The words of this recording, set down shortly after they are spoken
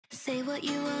Say what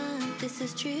you want, this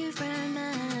is true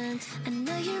romance. I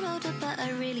know you're older, but I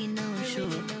really know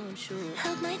I'm sure.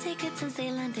 Held my tickets since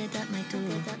they landed at my door.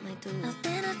 I've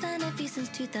been a fan of you since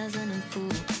 2004.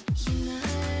 You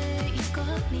know you've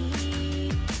got me.